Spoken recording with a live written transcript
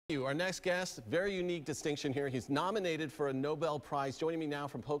Our next guest, very unique distinction here. He's nominated for a Nobel Prize. Joining me now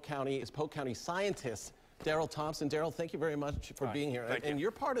from Polk County is Polk County scientist Daryl Thompson. Daryl, thank you very much for being here. Thank you. And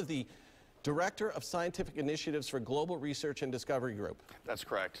you're part of the Director of Scientific Initiatives for Global Research and Discovery Group. That's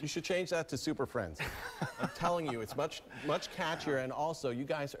correct. You should change that to Super Friends. I'm telling you, it's much catchier, and also you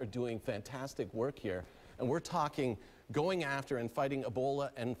guys are doing fantastic work here. And we're talking going after and fighting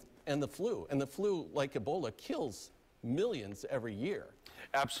Ebola and the flu. And the flu, like Ebola, kills millions every year.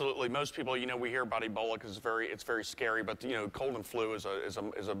 Absolutely. Most people, we hear about Ebola because it's very scary, but cold and flu is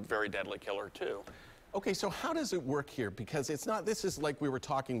a very deadly killer too. Okay, so how does it work here? Because it's not, this is like we were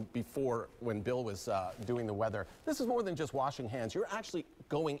talking before when Bill was doing the weather. This is more than just washing hands. You're actually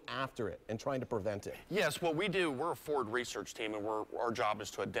going after it and trying to prevent it. Yes, what we do, we're a forward research team, and our job is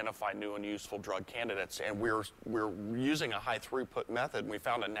to identify new and useful drug candidates. And we're using a high throughput method. And we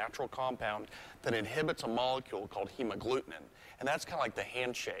found a natural compound that inhibits a molecule called hemagglutinin. And that's kind of like the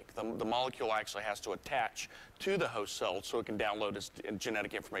handshake. The molecule actually has to attach to the host cell so it can download its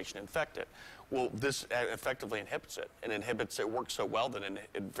genetic information and infect it. Well, this effectively inhibits it. It works so well that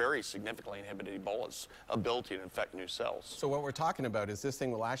it very significantly inhibited Ebola's ability to infect new cells. So what we're talking about is this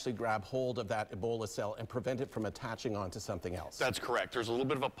thing will actually grab hold of that Ebola cell and prevent it from attaching onto something else. That's correct. There's a little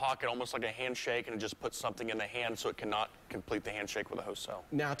bit of a pocket, almost like a handshake, and it just puts something in the hand so it cannot complete the handshake with a host cell.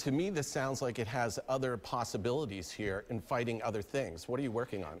 Now, to me, this sounds like it has other possibilities here in fighting other things. What are you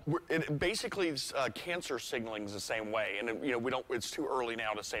working on? Basically, cancer signaling is the same way, and it's too early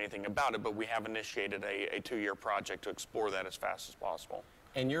now to say anything about it, but we have initiated a 2-year project to explore that as fast as possible.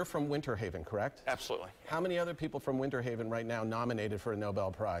 And you're from Winter Haven, correct? Absolutely. How many other people from Winter Haven right now nominated for a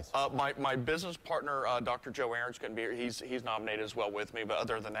Nobel Prize? My business partner, Dr. Joe Aaron's going to be here. He's nominated as well with me, but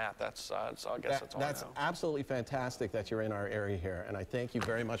other than that, I guess that's all I know. That's absolutely fantastic that you're in our area here, and I thank you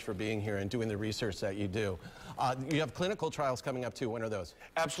very much for being here and doing the research that you do. You have clinical trials coming up too. When are those?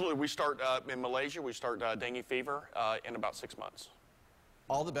 Absolutely. We start in Malaysia. We start dengue fever in about 6 months.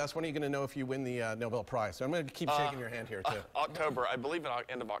 All the best. When are you going to know if you win the Nobel Prize? So I'm going to keep shaking your hand here, too. October. I believe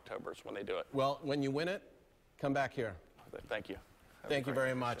end of October is when they do it. Well, when you win it, come back here. Thank you. Thank you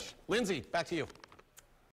very much. Lindsay, back to you.